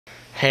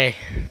Hey.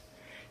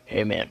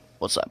 Hey, man.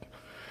 What's up?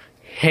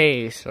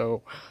 Hey,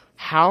 so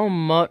how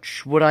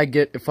much would I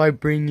get if I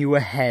bring you a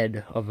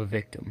head of a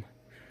victim?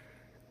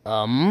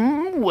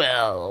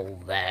 Well,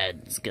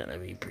 that's gonna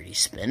be pretty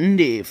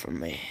spendy for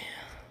me.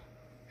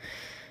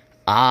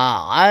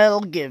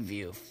 I'll give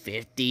you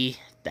 $50,000.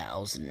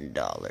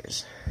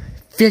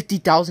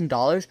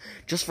 $50,000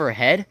 just for a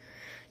head?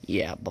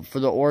 Yeah, but for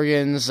the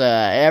organs,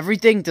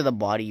 everything to the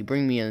body, you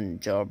bring me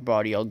into a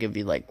body, I'll give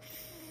you like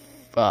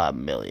 $1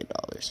 million.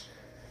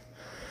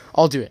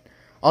 I'll do it.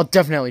 I'll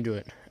definitely do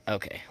it.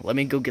 Okay, let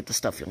me go get the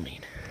stuff you'll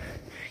need.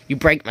 You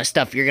break my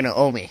stuff, you're gonna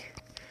owe me.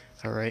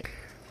 Alright.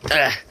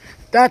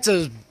 That's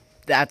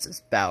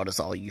about as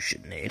all you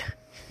should need.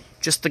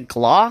 Just a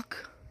Glock?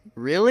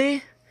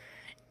 Really?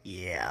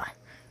 Yeah.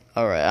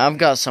 Alright, I've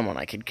got someone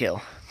I could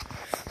kill.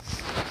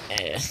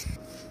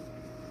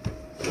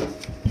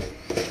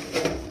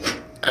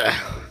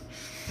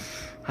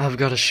 I've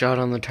got a shot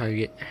on the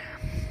target.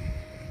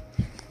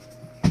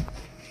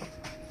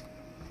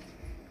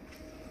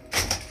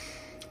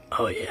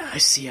 Oh yeah, I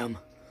see him.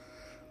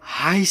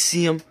 I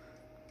see him.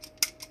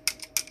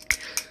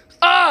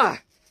 Ah!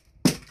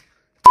 Damn it!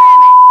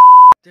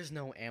 There's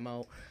no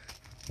ammo.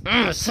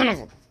 Son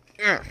of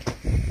a...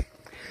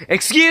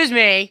 Excuse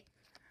me!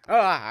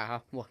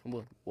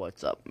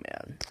 What's up,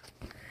 man?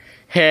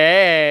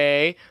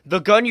 Hey! The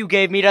gun you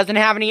gave me doesn't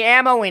have any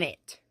ammo in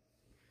it!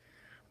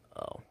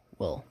 Oh,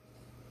 well...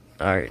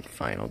 Alright,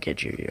 fine, I'll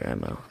get you your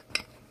ammo.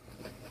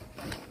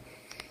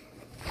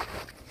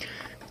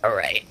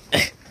 Alright.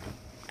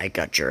 I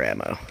got your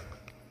ammo.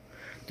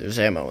 There's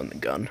ammo in the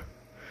gun.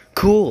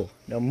 Cool.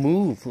 Now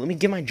move. Let me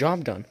get my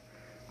job done.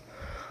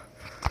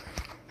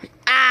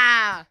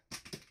 Ah!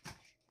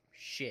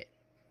 Shit.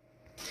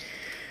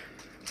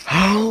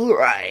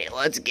 Alright,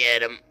 let's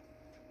get him.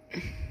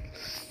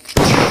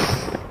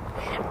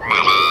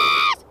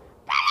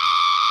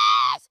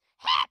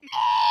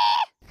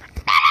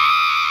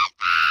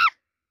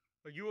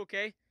 Are you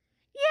okay?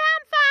 Yeah,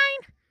 I'm fine.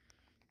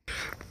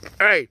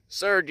 Hey,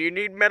 sir, do you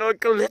need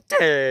medical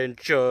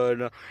attention?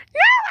 No,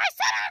 I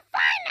said I'm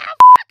fine now.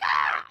 Fuck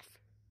off.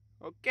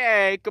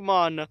 Okay, come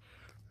on. You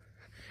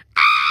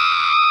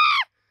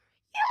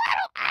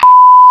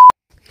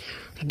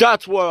little...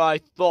 That's what I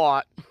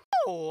thought.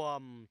 Oh,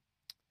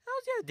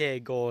 how's your day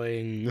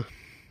going?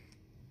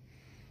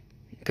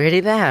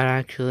 Pretty bad,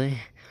 actually.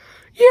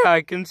 Yeah,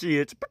 I can see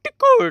it's pretty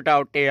cold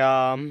out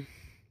there.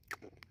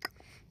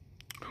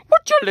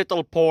 What's your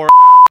little poor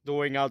ass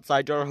doing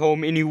outside your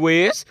home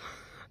anyways?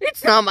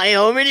 It's not my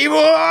home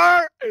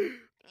anymore!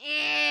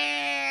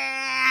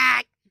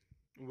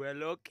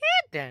 Well, okay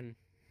then.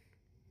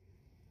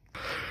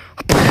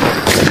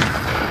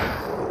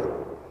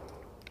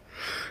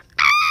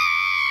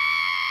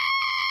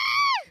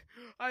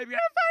 I'm gonna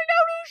find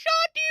out who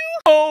shot you!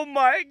 Oh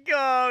my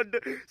god!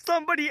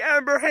 Somebody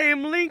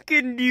Abraham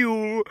Lincoln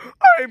you!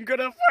 I'm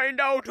gonna find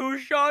out who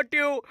shot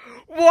you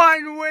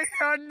one way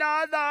or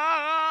another!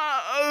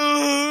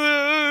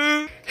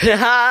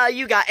 Haha,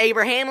 you got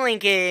Abraham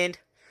Lincoln!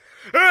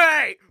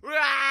 Hey!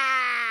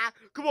 Ah!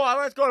 Come on,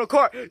 let's go to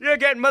court! You're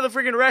getting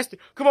motherfucking arrested!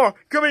 Come on,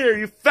 come here,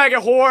 you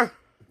faggot whore!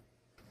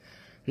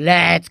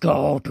 Let's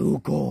go to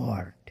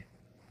court.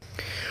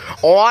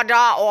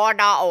 Order,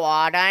 order,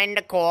 order in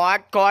the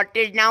court. Court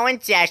is now in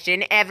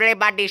session.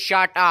 Everybody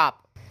shut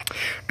up.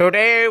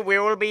 Today we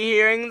will be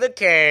hearing the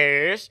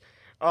case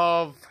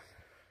of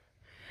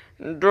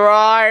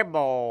Dry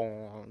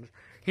Bones.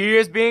 He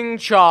is being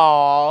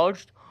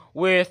charged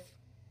with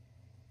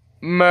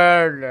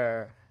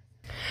murder.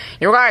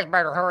 You guys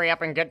better hurry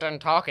up and get done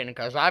talking,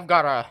 because I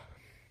don't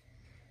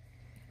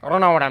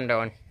know what I'm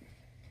doing.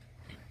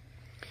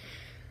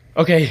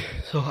 Okay,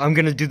 so I'm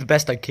gonna do the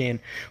best I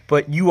can,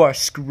 but you are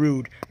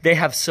screwed. They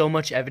have so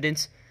much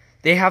evidence.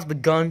 They have the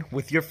gun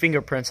with your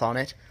fingerprints on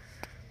it,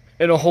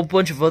 and a whole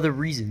bunch of other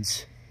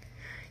reasons.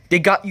 They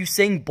got you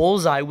saying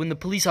bullseye when the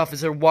police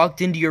officer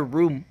walked into your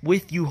room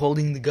with you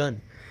holding the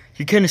gun.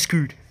 You're kinda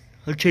screwed.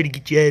 I'll try to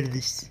get you out of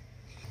this.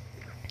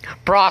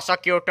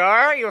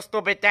 Prosecutor, you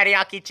stupid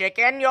teriyaki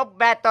chicken, you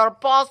better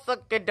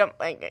prosecute them.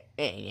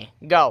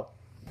 Go.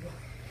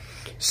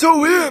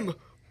 So him,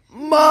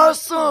 my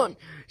son,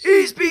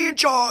 he's being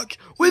charged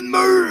with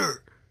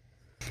murder.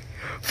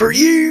 For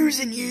years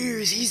and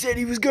years, he said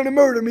he was gonna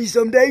murder me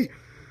someday.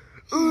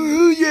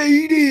 Yeah,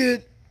 he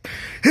did.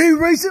 He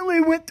recently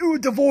went through a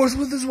divorce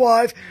with his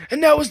wife,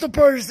 and that was the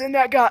person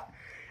that got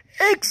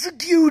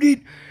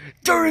executed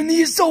during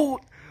the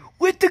assault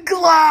with the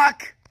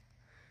Glock.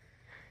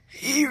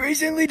 He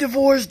recently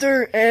divorced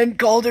her and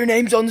called her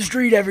names on the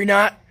street every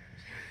night.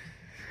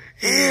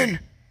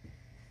 And,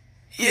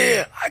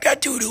 yeah, I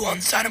got doo-doo on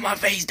the side of my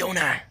face, don't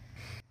I?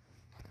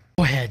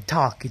 Go ahead,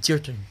 talk. It's your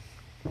turn.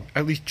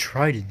 At least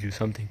try to do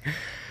something.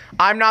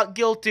 I'm not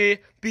guilty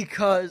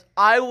because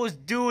I was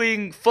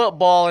doing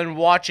football and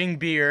watching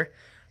beer.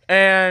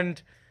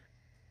 And,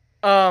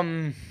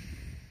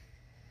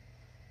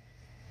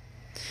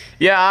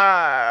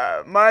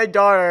 yeah, my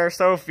daughter,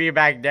 Sophie,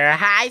 back there.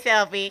 Hi,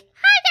 Sophie.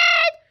 Hi,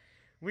 Dad.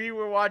 We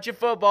were watching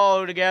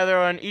football together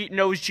and eating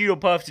those Cheeto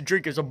Puffs and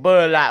drinking some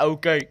Bud Light,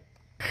 okay?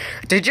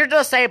 Did you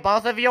just say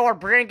both of you are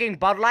drinking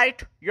Bud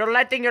Light? You're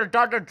letting your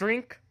daughter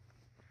drink?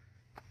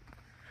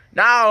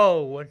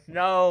 No,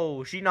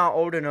 she's not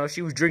old enough.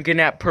 She was drinking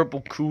that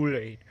purple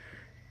Kool-Aid.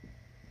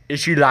 And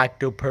she liked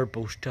the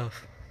purple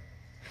stuff.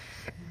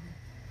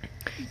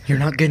 You're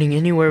not getting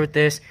anywhere with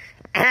this.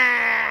 You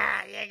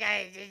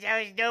guys are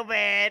so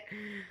stupid.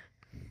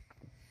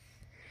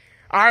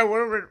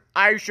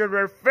 I should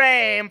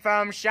refrain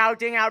from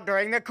shouting out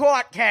during the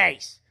court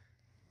case.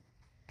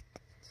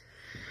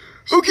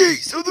 Okay,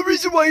 so the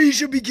reason why he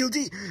should be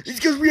guilty is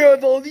because we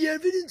have all the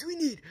evidence we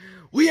need.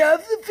 We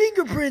have the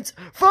fingerprints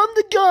from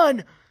the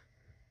gun.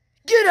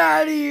 Get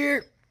out of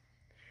here.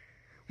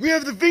 We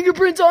have the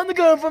fingerprints on the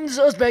gun from the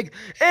suspect,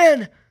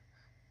 and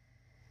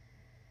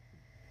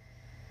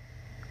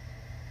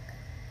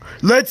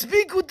let's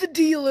speak with the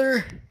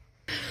dealer.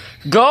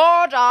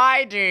 Good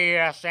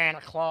idea, Santa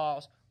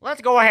Claus.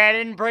 Let's go ahead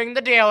and bring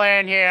the dealer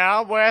in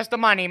here. Where's the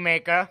money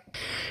maker?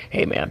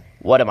 Hey, man,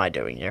 what am I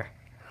doing here?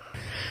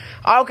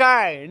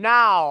 Okay,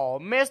 now,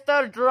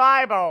 Mr.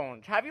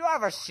 Drybones, have you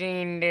ever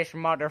seen this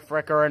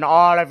motherfricker in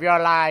all of your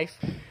life?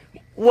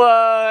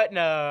 What?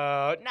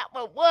 No.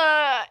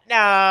 What?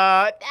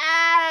 No.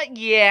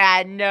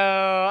 Yeah,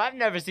 no. I've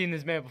never seen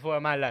this man before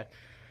in my life.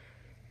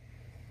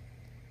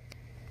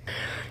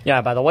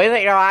 Yeah, by the way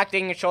that you're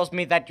acting, it shows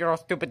me that you're a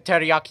stupid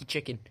teriyaki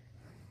chicken.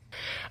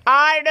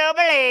 I do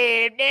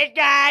believe this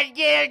guy's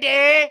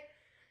guilty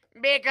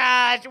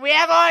because we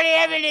have all the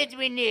evidence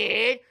we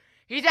need.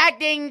 He's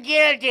acting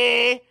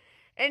guilty,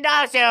 and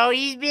also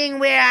he's being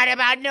weird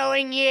about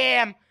knowing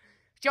him.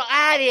 So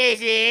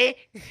obviously,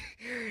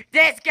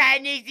 this guy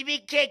needs to be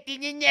kicked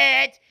in the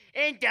nuts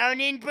and thrown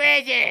in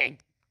prison.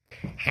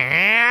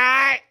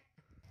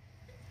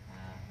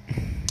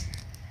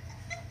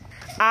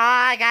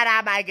 I got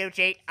on my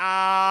Gucci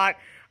on.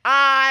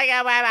 I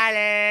got my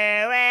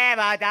Louis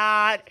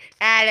Vuitton.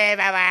 I live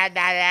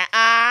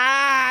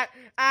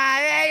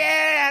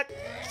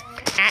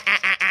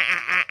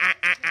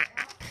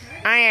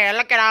Oh yeah,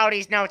 look at all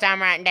these notes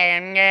I'm writing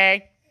down,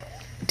 okay?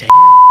 Damn,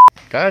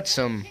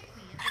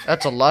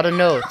 that's a lot of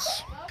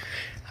notes.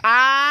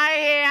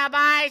 I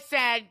hereby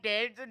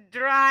sentence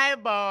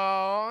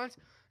Drybones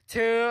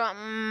to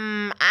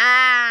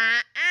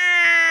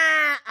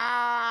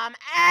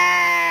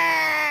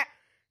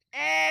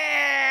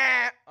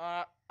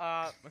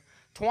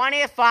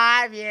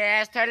 25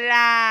 years to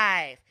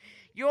life.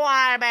 You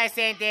are my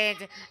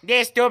sentence,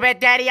 this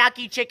stupid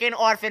teriyaki chicken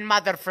orphan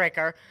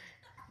motherfricker,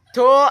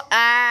 to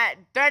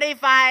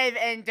 35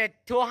 and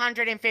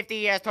 250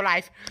 years to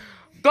life.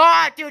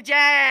 Go to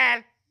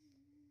jail!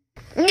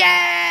 No!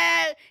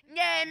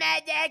 No,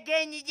 my dad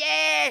going to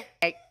jail!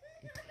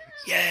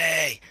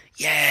 Yay!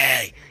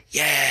 Yay!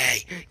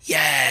 Yay!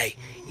 Yay!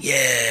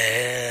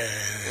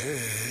 Yay!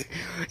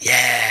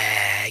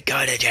 Yay!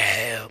 Go to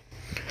jail!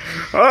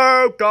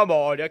 Oh, come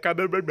on, you're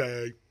coming with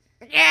me.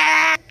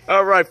 Yeah!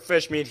 Alright,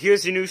 Fishmeat,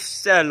 here's your new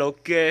cell,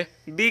 okay?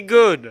 Be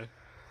good.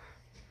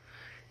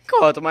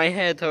 God, my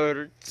head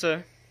hurts.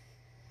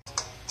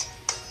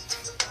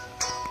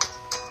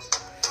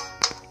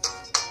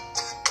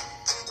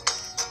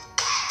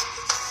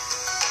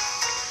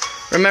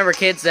 Remember,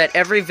 kids, that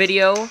every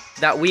video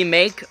that we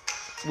make,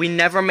 we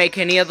never make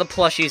any of the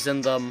plushies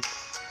in them.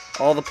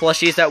 All the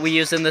plushies that we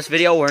use in this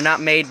video were not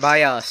made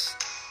by us.